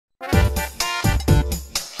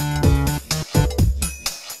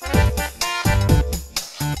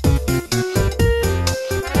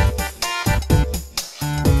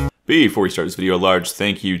Before we start this video, a large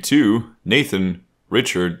thank you to Nathan,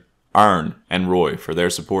 Richard, Arn, and Roy for their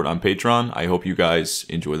support on Patreon. I hope you guys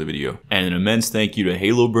enjoy the video. And an immense thank you to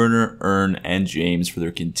Halo Burner, Ern, and James for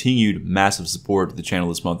their continued massive support of the channel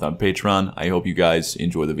this month on Patreon. I hope you guys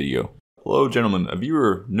enjoy the video. Hello gentlemen, a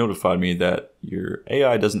viewer notified me that your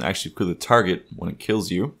AI doesn't actually kill the target when it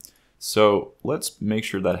kills you. So let's make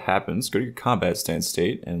sure that happens. Go to your combat stance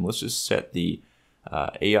state and let's just set the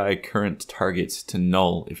AI current target to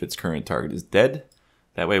null if its current target is dead.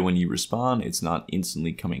 That way when you respawn, it's not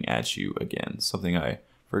instantly coming at you again. Something I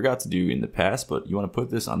forgot to do in the past, but you want to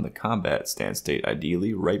put this on the combat stance state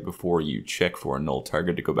ideally right before you check for a null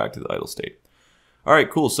target to go back to the idle state.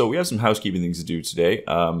 Alright, cool. So we have some housekeeping things to do today.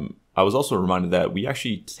 I was also reminded that we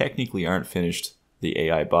actually technically aren't finished the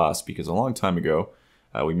AI boss because a long time ago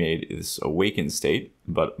we made this awakened state,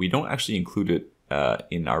 but we don't actually include it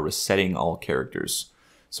in our resetting all characters.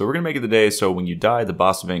 So we're going to make it today so when you die, the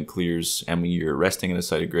boss event clears, and when you're resting in a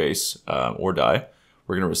site of grace or die,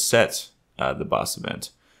 we're going to reset the boss event.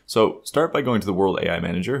 So start by going to the World AI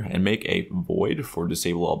Manager and make a void for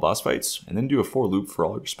disable all boss fights, and then do a for loop for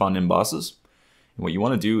all your spawn-in bosses. And what you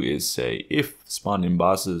want to do is say if spawn-in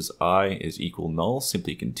bosses I is equal null,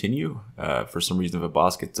 simply continue. For some reason, if a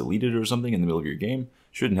boss gets deleted or something in the middle of your game,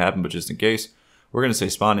 shouldn't happen, but just in case, we're going to say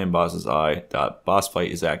spawn-in bosses I dot boss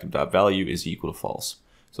fight is active dot value is equal to false.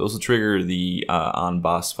 So this will trigger the on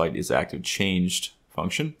boss fight is active changed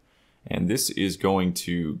function, and this is going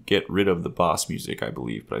to get rid of the boss music, I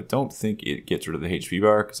believe, but I don't think it gets rid of the HP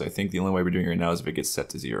bar because I think the only way we're doing it right now is if it gets set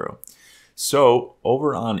to 0. So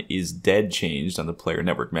over on is dead changed on the player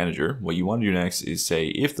network manager, what you want to do next is say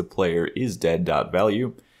if the player is dead dot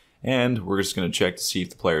value, and we're just going to check to see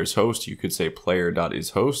if the player is host. You could say player dot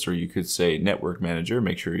is host, or you could say network manager.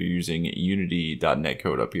 Make sure you're using unity.net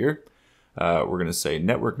code up here. We're going to say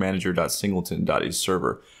network manager.singleton.is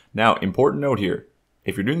server. Now, important note here,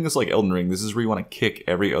 if you're doing this like Elden Ring, this is where you want to kick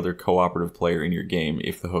every other cooperative player in your game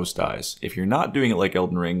if the host dies. If you're not doing it like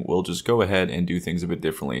Elden Ring, we'll just go ahead and do things a bit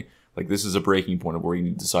differently. Like this is a breaking point of where you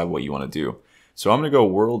need to decide what you want to do. So I'm going to go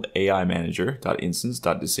world AI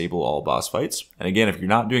manager.instance.disable all boss fights. And again, if you're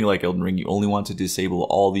not doing it like Elden Ring, you only want to disable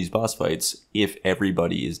all these boss fights if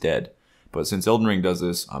everybody is dead. But since Elden Ring does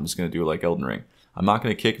this, I'm just going to do it like Elden Ring. I'm not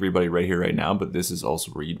going to kick everybody right here, right now, but this is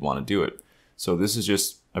also where you'd want to do it. So this is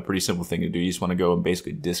just a pretty simple thing to do. You just want to go and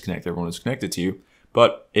basically disconnect everyone who's connected to you.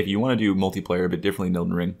 But if you want to do multiplayer a bit differently in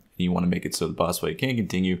Elden Ring, and you want to make it so the boss fight can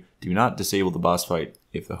continue, do not disable the boss fight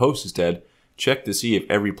if the host is dead. Check to see if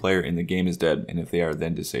every player in the game is dead, and if they are,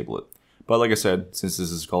 then disable it. But like I said, since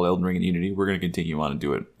this is called Elden Ring in Unity, we're going to continue on and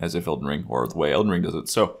do it as if Elden Ring, or the way Elden Ring does it.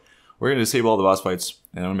 So we're going to disable all the boss fights,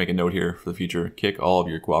 and I'm going to make a note here for the future, kick all of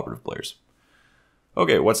your cooperative players.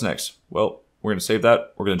 Okay, what's next? Well, we're going to save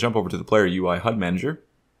that. We're going to jump over to the Player UI HUD Manager,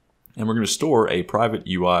 and we're going to store a private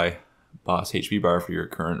UI boss HP bar for your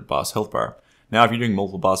current boss health bar. Now, if you're doing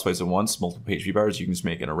multiple boss fights at once, multiple HP bars, you can just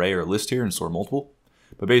make an array or a list here and store multiple.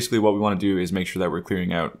 But basically what we want to do is make sure that we're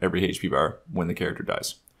clearing out every HP bar when the character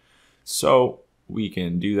dies. So we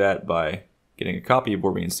can do that by getting a copy of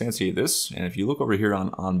where we instantiate this. And if you look over here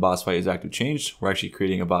on boss fight is active changed, we're actually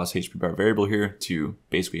creating a boss HP bar variable here to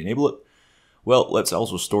basically enable it. Well, let's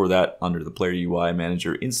also store that under the player UI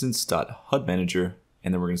manager instance.HUD manager,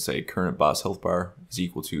 and then we're going to say current boss health bar is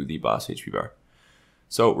equal to the boss HP bar.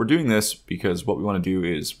 So we're doing this because what we want to do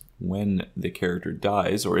is when the character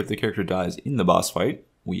dies, or if the character dies in the boss fight,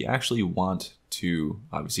 we actually want to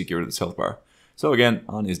obviously get rid of this health bar. So again,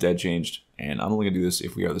 on is dead changed, and I'm only going to do this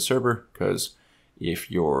if we are the server, because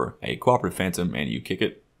if you're a cooperative phantom and you kick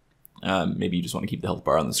it, maybe you just want to keep the health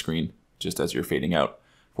bar on the screen just as you're fading out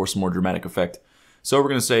for some more dramatic effect. So we're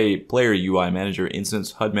going to say player UI manager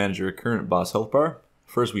instance HUD manager current boss health bar.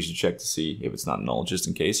 First we should check to see if it's not null, just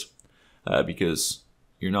in case, because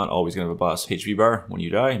you're not always going to have a boss HP bar when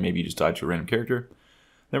you die. Maybe you just died to a random character.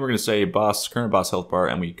 Then we're going to say current boss health bar,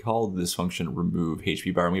 and we call this function remove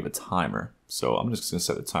HP bar, and we have a timer. So I'm just going to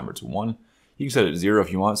set the timer to 1. You can set it to 0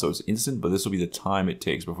 if you want, so it's instant, but this will be the time it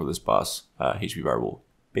takes before this boss HP bar will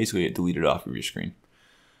basically get deleted off of your screen.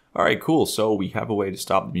 All right, cool. So we have a way to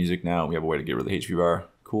stop the music now. We have a way to get rid of the HP bar.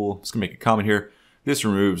 Cool. Just going to make a comment here. This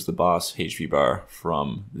removes the boss HP bar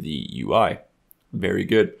from the UI. Very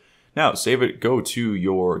good. Now, save it, go to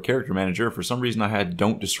your character manager. For some reason I had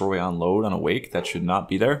don't destroy on load on awake. That should not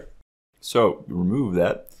be there. So remove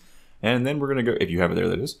that. And then we're going to go, if you have it there,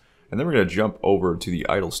 that is. And then we're going to jump over to the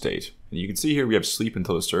idle state. And you can see here we have sleep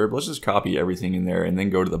until disturbed. Let's just copy everything in there and then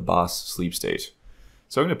go to the boss sleep state.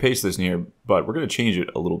 So I'm going to paste this in here, but we're going to change it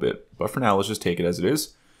a little bit. But for now, let's just take it as it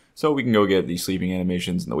is. So we can go get the sleeping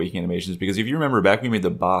animations and the waking animations, because if you remember back when we made the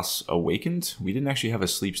boss awakened, we didn't actually have a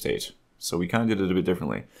sleep state. So we kind of did it a bit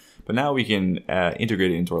differently. But now we can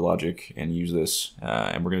integrate it into our logic and use this,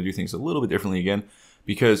 and we're going to do things a little bit differently again,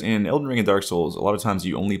 because in Elden Ring and Dark Souls, a lot of times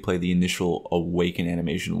you only play the initial awaken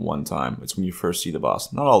animation one time. It's when you first see the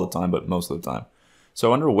boss. Not all the time, but most of the time.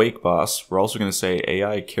 So under Wake Boss, we're also going to say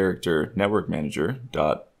AI character network manager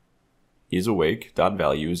dot is awake dot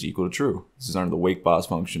value is equal to true. This is under the Wake Boss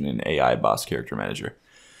function in AI boss character manager.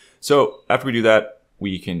 So after we do that,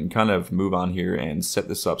 we can kind of move on here and set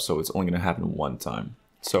this up so it's only going to happen one time.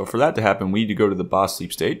 So for that to happen, we need to go to the boss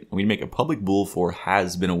sleep state, and we make a public bool for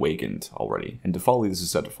has been awakened already. And defaultly, this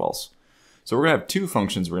is set to false. So we're going to have two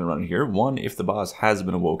functions we're going to run here. One, if the boss has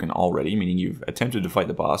been awoken already, meaning you've attempted to fight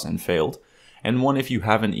the boss and failed. And one, if you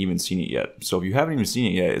haven't even seen it yet. So if you haven't even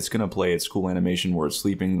seen it yet, it's going to play its cool animation where it's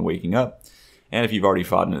sleeping and waking up. And if you've already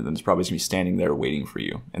fought in it, then it's probably going to be standing there waiting for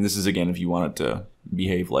you. And this is, again, if you want it to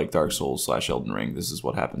behave like Dark Souls / Elden Ring. This is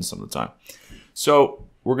what happens some of the time. So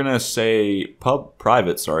we're going to say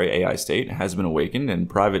private AI state has been awakened, and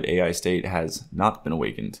private AI state has not been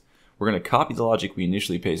awakened. We're going to copy the logic we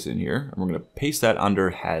initially pasted in here, and we're going to paste that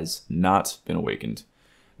under has not been awakened.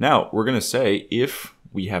 Now, we're going to say if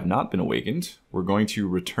we have not been awakened, we're going to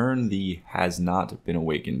return the has not been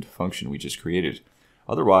awakened function we just created.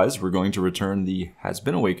 Otherwise, we're going to return the has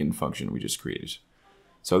been awakened function we just created.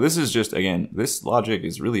 So this is just, again, this logic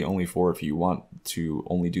is really only for if you want to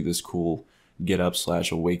only do this cool get up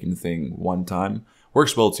 / awaken thing one time.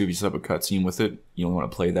 Works well too if you set up a cutscene with it. You only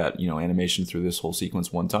want to play that, animation through this whole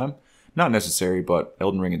sequence one time. Not necessary, but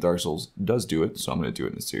Elden Ring and Dark Souls does do it, so I'm going to do it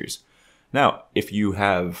in this series. Now, if you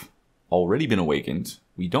have already been awakened,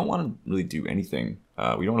 we don't want to really do anything.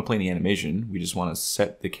 We don't want to play any animation. We just want to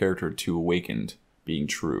set the character to awakened being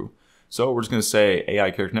true. So we're just going to say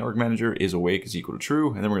AI character network manager is awake is equal to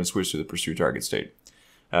true, and then we're going to switch to the pursue target state.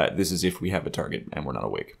 This is if we have a target and we're not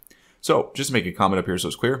awake. So just to make a comment up here so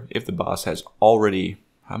it's clear, if the boss has already,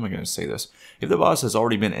 how am I going to say this? If the boss has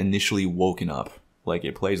already been initially woken up, like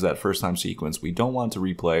it plays that first time sequence, we don't want to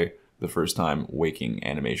replay the first time waking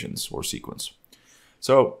animations or sequence.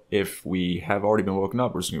 So if we have already been woken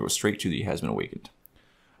up, we're just going to go straight to the has been awakened.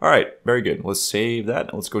 All right, very good. Let's save that.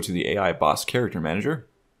 And let's go to the AI boss character manager.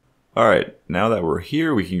 All right, now that we're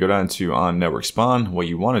here, we can go down to on network spawn. What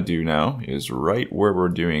you want to do now is right where we're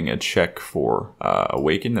doing a check for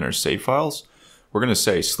awakened in our save files, we're going to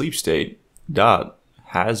say sleep state dot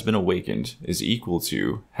has been awakened is equal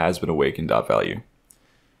to has been awakened dot value.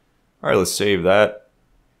 All right, let's save that.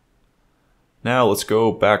 Now let's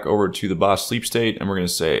go back over to the boss sleep state, and we're going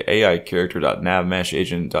to say AI character dot nav mesh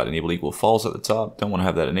agent dot enable equal false at the top. Don't want to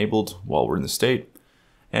have that enabled while we're in the state.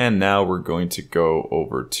 And now we're going to go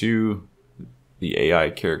over to the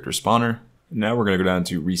AI character spawner. Now we're going to go down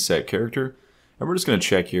to reset character. And we're just going to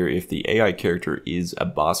check here if the AI character is a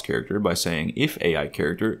boss character by saying if AI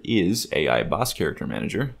character is AI boss character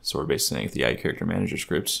manager. So we're basically saying if the AI character manager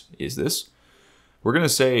script is this. We're going to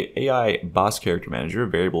say AI boss character manager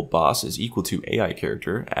variable boss is equal to AI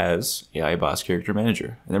character as AI boss character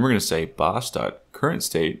manager. And then we're going to say boss.current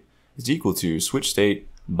state is equal to switch state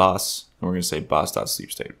boss, and we're going to say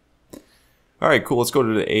boss.sleepState. All right, cool. Let's go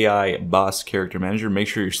to the AI boss character manager. Make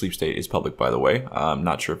sure your sleep state is public, by the way. I'm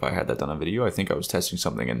not sure if I had that done on video. I think I was testing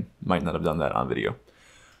something and might not have done that on video.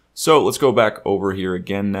 So let's go back over here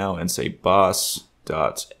again now and say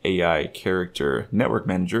boss.ai character network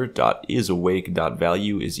manager dot is awake dot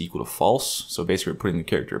value is equal to false. So basically we're putting the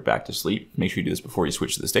character back to sleep. Make sure you do this before you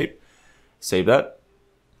switch to the state. Save that.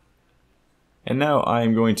 And now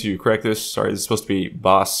I'm going to correct this. Sorry, this is supposed to be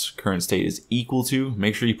boss current state is equal to.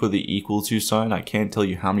 Make sure you put the equal to sign. I can't tell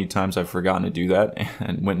you how many times I've forgotten to do that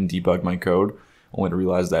and went and debugged my code, only to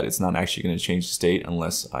realize that it's not actually going to change the state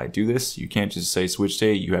unless I do this. You can't just say switch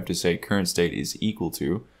state. You have to say current state is equal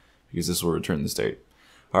to, because this will return the state.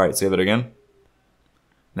 All right, say that again.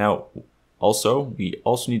 Now, we also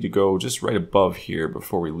need to go just right above here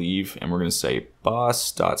before we leave, and we're going to say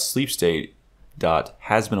boss.sleepState dot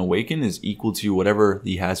has been awakened is equal to whatever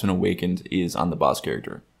the has been awakened is on the boss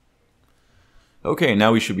character. Okay,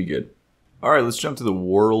 now we should be good. All right, let's jump to the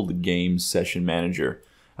world game session manager.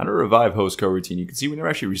 Under revive host coroutine, you can see we never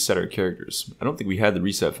actually reset our characters. I don't think we had the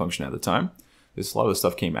reset function at the time. A lot of the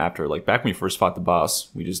stuff came after. Like back when we first fought the boss,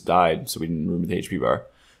 we just died, so we didn't remove the HP bar.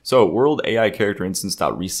 So world AI character instance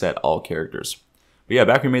dot reset all characters. But yeah,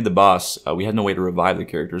 back when we made the boss, we had no way to revive the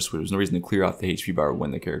characters, so there was no reason to clear off the HP bar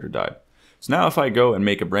when the character died. So now if I go and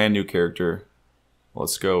make a brand new character,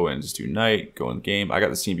 let's go and just do night, go in the game. I got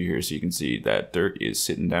the scene view here so you can see that Dirk is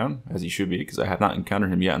sitting down, as he should be, because I have not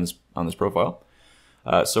encountered him yet on this profile.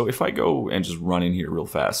 So if I go and just run in here real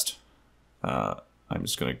fast, I'm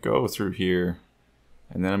just going to go through here,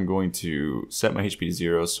 and then I'm going to set my HP to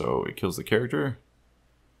 0 so it kills the character,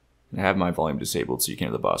 and have my volume disabled so you can't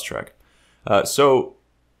hear the boss track. So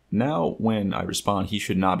now when I respawn, he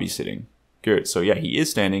should not be sitting. Good. So yeah, he is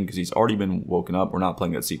standing because he's already been woken up. We're not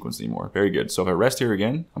playing that sequence anymore. Very good. So if I rest here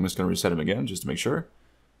again, I'm just going to reset him again just to make sure.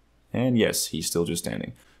 And yes, he's still just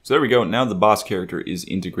standing. So there we go. Now the boss character is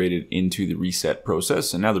integrated into the reset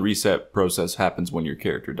process. And now the reset process happens when your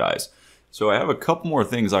character dies. So I have a couple more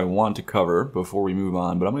things I want to cover before we move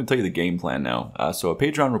on, but I'm going to tell you the game plan now. So a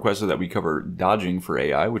Patreon requested that we cover dodging for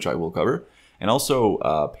AI, which I will cover. And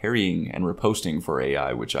also parrying and riposting for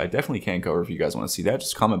AI, which I definitely can cover if you guys want to see that.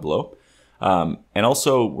 Just comment below. And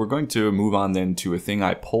also, we're going to move on then to a thing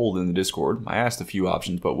I polled in the Discord. I asked a few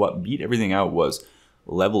options, but what beat everything out was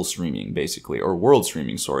level streaming, basically, or world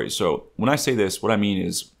streaming, sorry. So when I say this, what I mean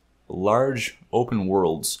is large open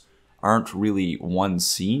worlds aren't really one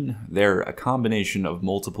scene. They're a combination of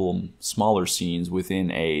multiple smaller scenes within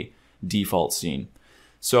a default scene.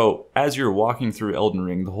 So as you're walking through Elden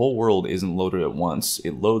Ring, the whole world isn't loaded at once.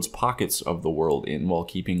 It loads pockets of the world in while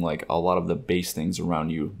keeping like a lot of the base things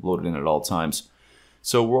around you loaded in at all times.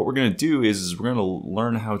 So what we're going to do is we're going to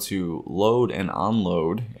learn how to load and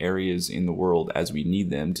unload areas in the world as we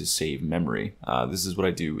need them to save memory. This is what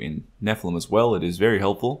I do in Nephilim as well. It is very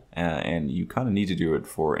helpful, and you kind of need to do it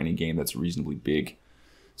for any game that's reasonably big.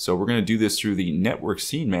 So we're going to do this through the Network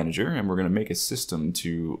Scene Manager, and we're going to make a system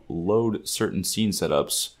to load certain scene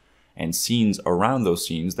setups and scenes around those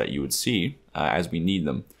scenes that you would see as we need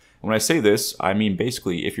them. And when I say this, I mean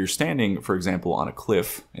basically if you're standing, for example, on a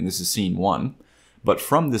cliff, and this is scene 1, but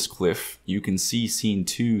from this cliff you can see scene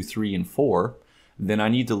 2, 3, and 4, then I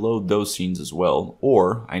need to load those scenes as well,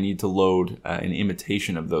 or I need to load an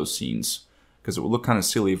imitation of those scenes, because it would look kind of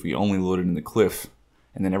silly if we only loaded in the cliff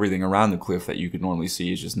and then everything around the cliff that you could normally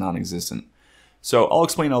see is just non-existent. So I'll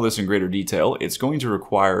explain all this in greater detail. It's going to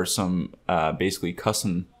require some basically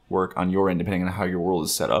custom work on your end depending on how your world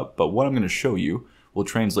is set up, but what I'm going to show you will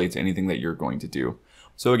translate to anything that you're going to do.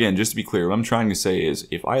 So again, just to be clear, what I'm trying to say is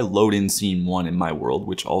if I load in scene 1 in my world,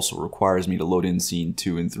 which also requires me to load in scene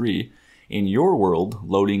 2 and 3, in your world,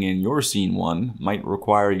 loading in your scene 1 might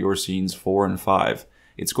require your scenes 4 and 5.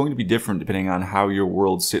 It's going to be different depending on how your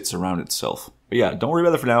world sits around itself. But yeah, don't worry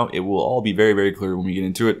about that for now. It will all be very, very clear when we get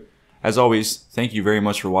into it. As always, thank you very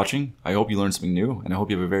much for watching. I hope you learned something new, and I hope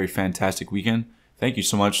you have a very fantastic weekend. Thank you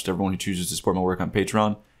so much to everyone who chooses to support my work on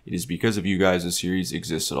Patreon. It is because of you guys this series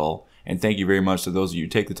exists at all. And thank you very much to those of you who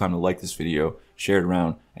take the time to like this video, share it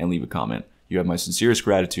around, and leave a comment. You have my sincerest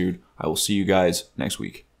gratitude. I will see you guys next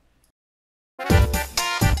week.